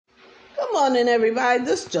Good morning, everybody.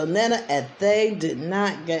 This is Jonetta, and they did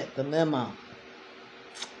not get the memo.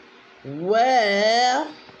 Well,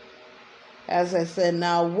 as I said,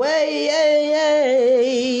 now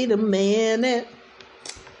wait a minute.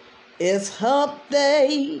 It's hump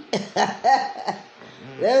day.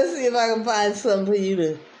 Let's see if I can find something for you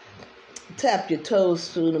to tap your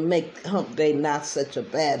toes to make hump day not such a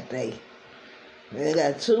bad day. We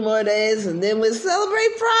got 2 more days, and then we'll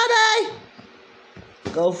celebrate Friday.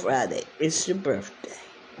 Go Friday. It's your birthday.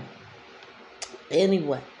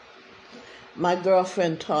 Anyway, my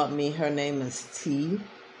girlfriend taught me, her name is T.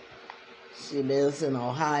 She lives in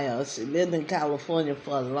Ohio. She lived in California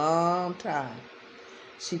for a long time.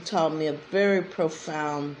 She taught me a very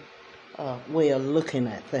profound way of looking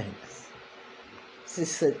at things. She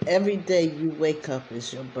said, every day you wake up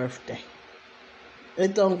is your birthday.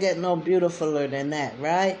 It don't get no beautifuler than that,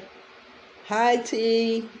 right? Hi,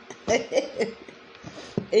 T.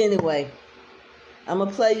 Anyway, I'm going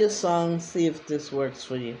to play your song, see if this works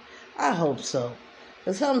for you. I hope so.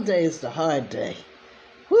 Because some days the hard day.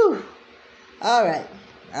 Whew. All right.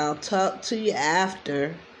 I'll talk to you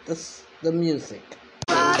after the music.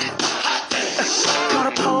 Call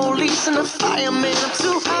the police and the fireman, I'm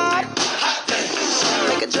too hot.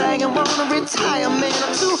 Make a dragon wanna retire, man,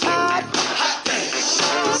 I'm too hot.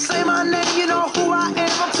 Say my name, you know who I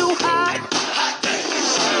am, I'm too hot.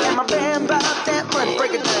 And my band bought that money,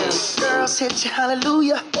 break it down. Girls hit you,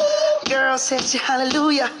 hallelujah. Girls hit you,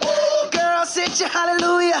 hallelujah. Girls hit you,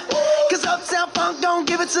 hallelujah. Cause Uptown Funk don't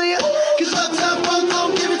give it to you. Cause Uptown Funk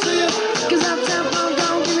don't give it to you. Cause Uptown Funk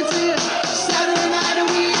don't give it to you. Saturday night and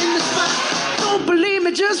we in the spot. Don't believe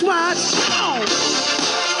me, just watch.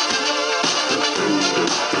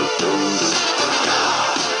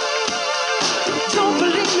 Don't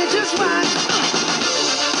believe me, just watch.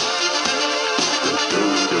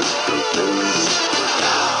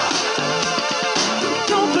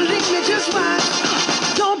 Don't believe me, just watch.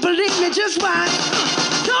 Don't believe me, just watch.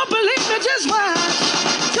 Don't believe me, just watch.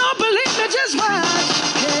 Don't believe me, just watch.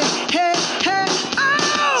 Hey, hey, hey,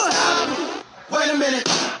 oh! Stop. Wait a minute.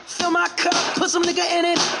 Fill my cup, put some nigga in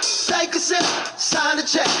it. Take a sip, sign the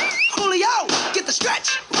check. Julio, get the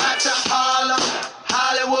stretch. Right to Harlem,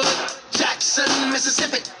 Hollywood, Jackson,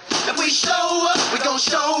 Mississippi. If we show up, we gon'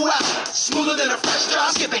 show out. Smoother than a fresh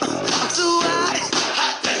drop skipping. I'm too hot.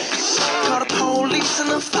 Call the police and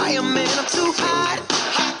the fireman. I'm too hot.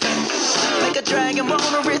 Make a dragon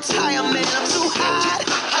wanna retire, man. I'm too hot.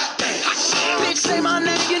 Bitch, say my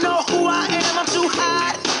name, you know who I am. I'm too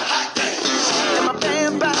hot. And my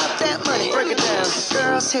band bought that money. Break it down.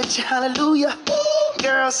 Girls hit you, hallelujah.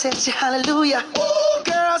 Girls hit you, hallelujah.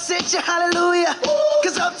 Girls hit you, hallelujah.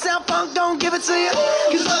 Cause Uptown Funk don't give it to you.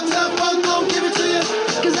 Cause Uptown Funk don't give it to you.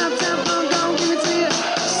 Cause Uptown Funk don't give it to you.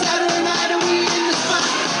 Saturday night and we in the spot.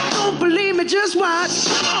 Don't believe me, just watch.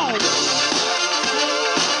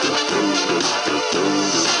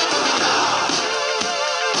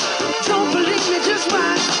 Don't believe me, just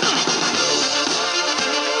watch.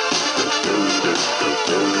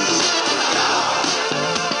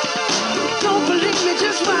 Don't believe me,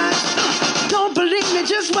 just watch. Don't believe me,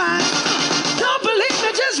 just watch. Don't believe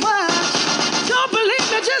me, just watch. Don't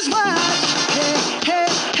believe me, just watch. Hey, hey,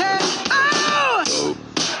 hey, oh!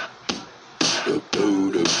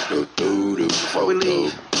 Before we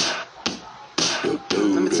leave,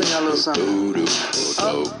 let me tell y'all a little something.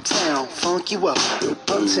 Uptown, funk you up.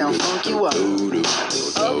 Uptown, funk you up.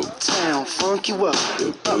 Uptown, funk you up.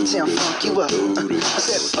 Uptown, funk you up. I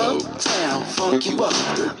said, Uptown, funk you up.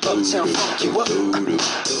 Uptown, funk you up.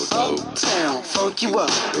 Uptown, funk you up.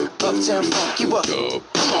 Uptown, funk you up.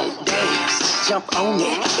 Come on, dance, jump on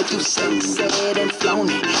it. If you said and flown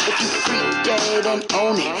it. If you freak dead and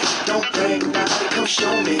own it. Don't brag about it, come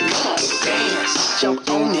show me. Come on, dance, jump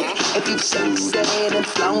on it. If you said and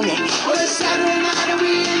flown it. Well, it's Saturday night and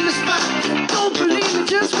we in the spot. Don't believe it,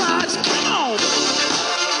 just watch. Come on.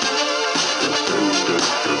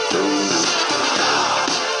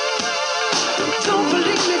 Don't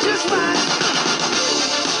believe me, just watch.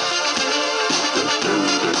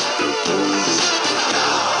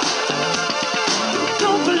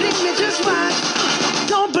 Don't believe me, just watch.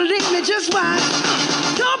 Don't believe me, just watch.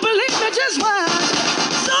 Don't believe me, just watch.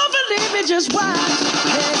 Don't believe me, just watch.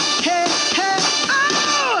 Hey, hey, hey, oh!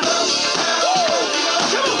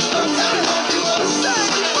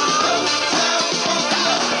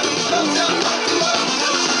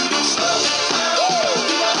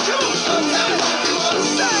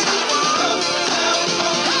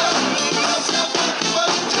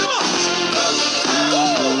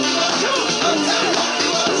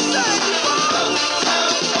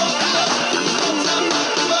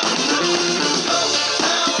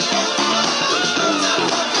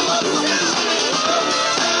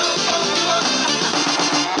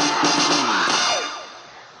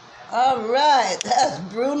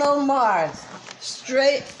 on Mars.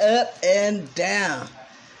 Straight up and down.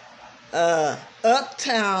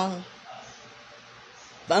 Uptown.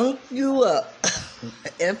 Funk you up.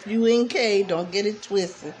 F-U-N-K, don't get it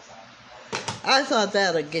twisted. I thought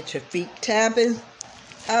that'd get your feet tapping.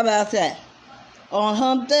 How about that? On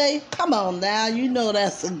Hump Day? Come on now, you know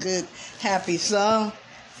that's a good, happy song.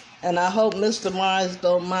 And I hope Mr. Mars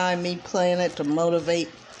don't mind me playing it to motivate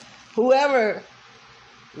whoever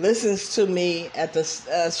listens to me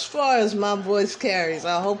as far as my voice carries.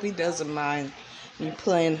 I hope he doesn't mind me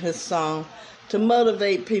playing his song to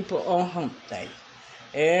motivate people on Hump Day.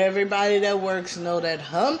 Everybody that works know that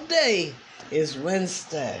Hump Day is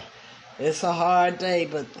Wednesday. It's a hard day,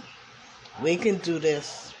 but we can do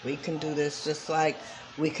this. We can do this just like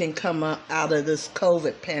we can come out of this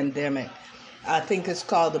COVID pandemic. I think it's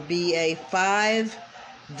called the BA.5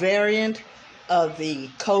 variant of the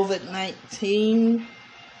COVID-19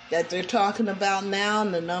 that they're talking about now,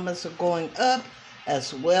 and the numbers are going up,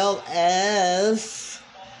 as well as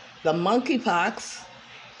the monkeypox.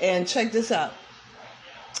 And check this out.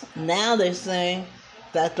 Now they're saying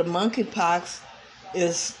that the monkeypox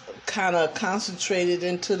is kind of concentrated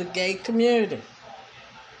into the gay community.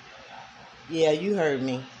 Yeah, you heard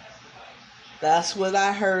me. That's what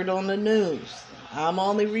I heard on the news. I'm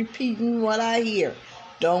only repeating what I hear.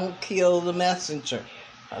 Don't kill the messenger,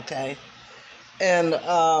 okay? And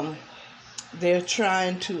they're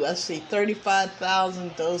trying to,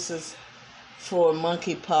 35,000 doses for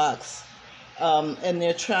monkeypox. And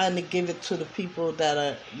they're trying to give it to the people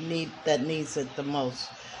that needs it the most,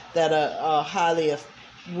 that are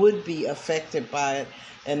would be affected by it,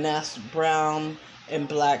 and that's brown and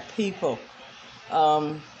black people.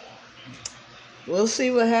 We'll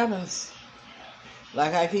see what happens.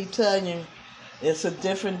 Like I keep telling you, it's a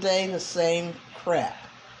different day, the same crap.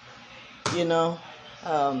 You know,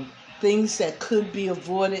 things that could be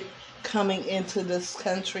avoided coming into this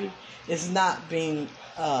country is not being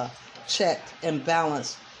checked and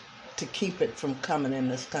balanced to keep it from coming in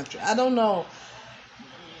this country. I don't know.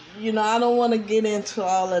 You know, I don't want to get into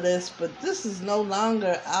all of this, but this is no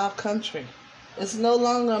longer our country. It's no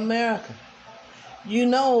longer America. You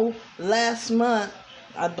know, last month,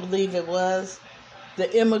 I believe it was,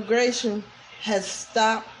 the immigration has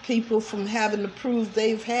stopped people from having to prove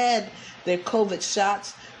they've had their COVID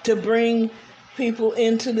shots to bring people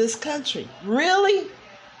into this country. Really?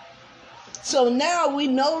 So now we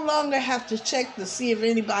no longer have to check to see if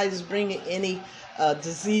anybody's bringing any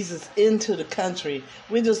diseases into the country.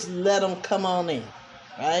 We just let them come on in,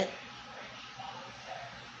 right?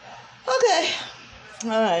 Okay.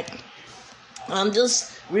 All right. I'm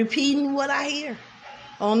just repeating what I hear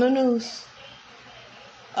on the news.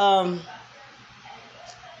 I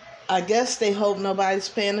guess they hope nobody's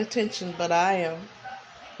paying attention, but I am,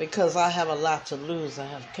 because I have a lot to lose. I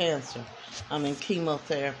have cancer. I'm in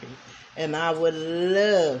chemotherapy, and I would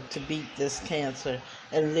love to beat this cancer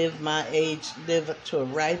and live to a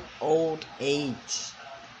ripe old age.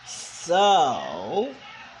 So,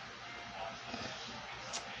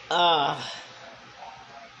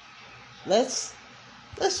 let's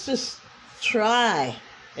just try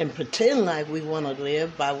and pretend like we want to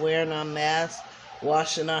live by wearing our masks,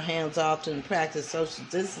 washing our hands often, practice social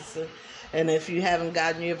distancing. And if you haven't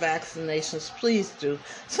gotten your vaccinations, please do.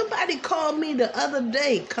 Somebody called me the other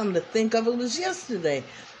day, come to think of it, was yesterday,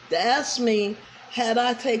 to ask me, had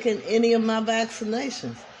I taken any of my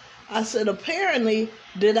vaccinations? I said, apparently,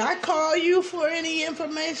 did I call you for any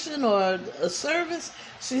information or a service?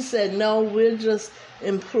 She said, no, we're just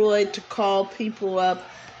employed to call people up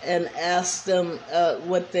and ask them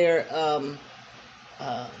what their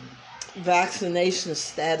vaccination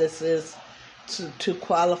status is to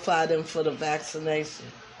qualify them for the vaccination.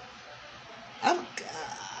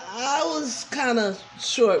 I was kind of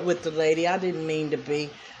short with the lady. I didn't mean to be,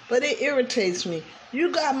 but it irritates me. You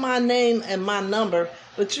got my name and my number,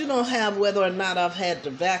 but you don't have whether or not I've had the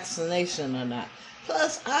vaccination or not.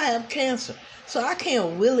 Plus, I have cancer, so I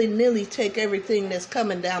can't willy-nilly take everything that's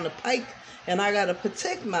coming down the pike, and I got to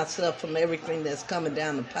protect myself from everything that's coming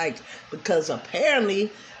down the pike, because apparently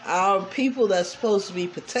our people that's supposed to be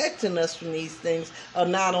protecting us from these things are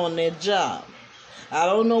not on their job. I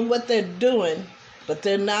don't know what they're doing, but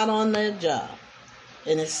they're not on their job.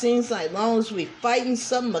 And it seems like as long as we fighting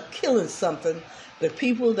something or killing something, the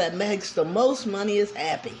people that makes the most money is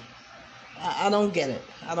happy. I don't get it.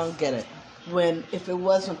 I don't get it. When if it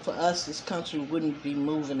wasn't for us, this country wouldn't be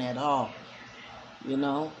moving at all. You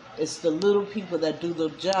know? It's the little people that do the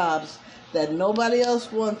jobs that nobody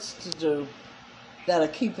else wants to do that are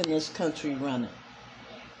keeping this country running.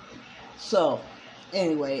 So,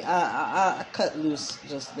 anyway, I cut loose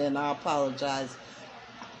just then. I apologize.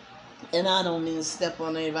 And I don't mean to step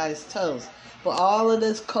on anybody's toes. But all of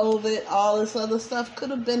this COVID, all this other stuff could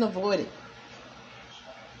have been avoided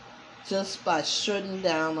just by shutting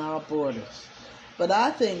down our borders. But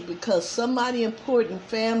I think because somebody important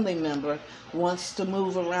family member wants to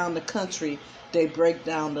move around the country, they break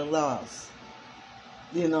down the laws,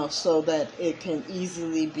 so that it can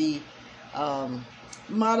easily be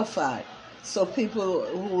modified. So people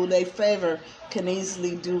who they favor can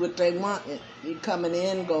easily do what they want. You coming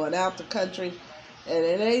in, going out the country, and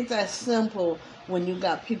it ain't that simple when you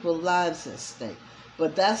got people's lives at stake.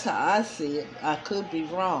 But that's how I see it. I could be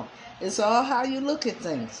wrong. It's all how you look at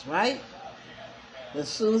things, right? As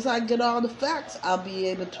soon as I get all the facts, I'll be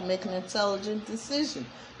able to make an intelligent decision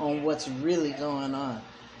on what's really going on.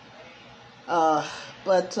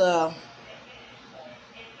 But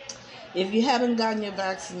if you haven't gotten your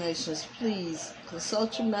vaccinations, please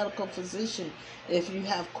consult your medical physician if you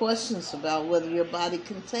have questions about whether your body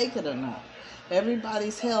can take it or not.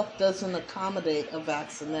 Everybody's health doesn't accommodate a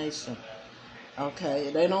vaccination. Okay?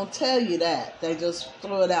 They don't tell you that. They just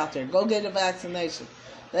throw it out there. Go get a vaccination.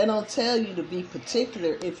 They don't tell you to be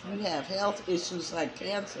particular if you have health issues like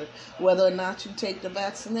cancer, whether or not you take the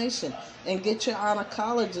vaccination. And get your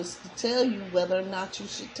oncologist to tell you whether or not you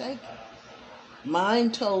should take it.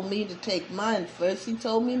 Mine told me to take mine. First he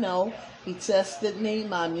told me no. He tested me,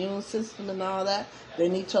 my immune system and all that.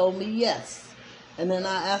 Then he told me yes. And then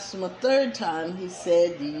I asked him a third time. He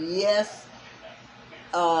said yes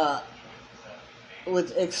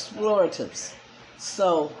with exploratives.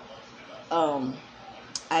 So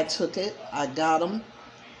I took it. I got them.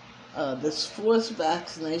 This fourth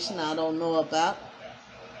vaccination I don't know about.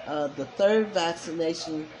 The third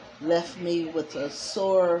vaccination left me with a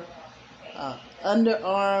sore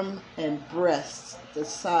underarm and breast, the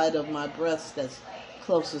side of my breast that's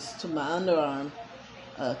closest to my underarm,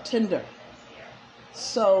 tender.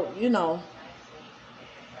 So,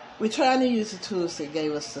 we're trying to use the tools they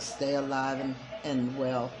gave us to stay alive and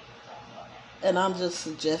well. And I'm just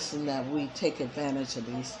suggesting that we take advantage of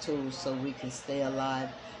these tools so we can stay alive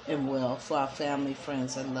and well for our family,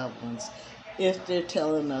 friends, and loved ones, if they're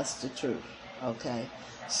telling us the truth, okay?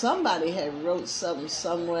 Somebody had wrote something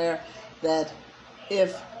somewhere that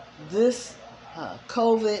if this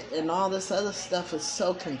COVID and all this other stuff is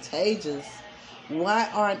so contagious, why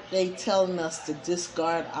aren't they telling us to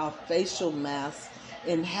discard our facial masks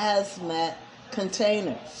in hazmat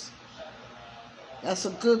containers? That's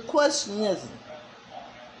a good question, isn't it?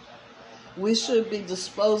 We should be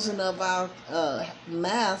disposing of our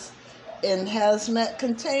masks in hazmat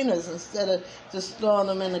containers instead of just throwing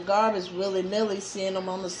them in the garbage willy-nilly, seeing them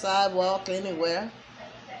on the sidewalk anywhere.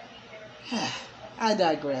 I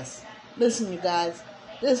digress. Listen, you guys,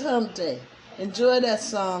 this hump day, enjoy that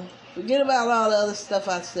song. Forget about all the other stuff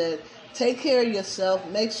I said. Take care of yourself.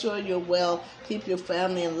 Make sure you're well. Keep your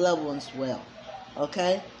family and loved ones well.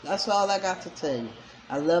 Okay? That's all I got to tell you.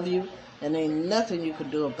 I love you, and ain't nothing you can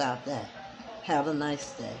do about that. Have a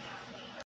nice day.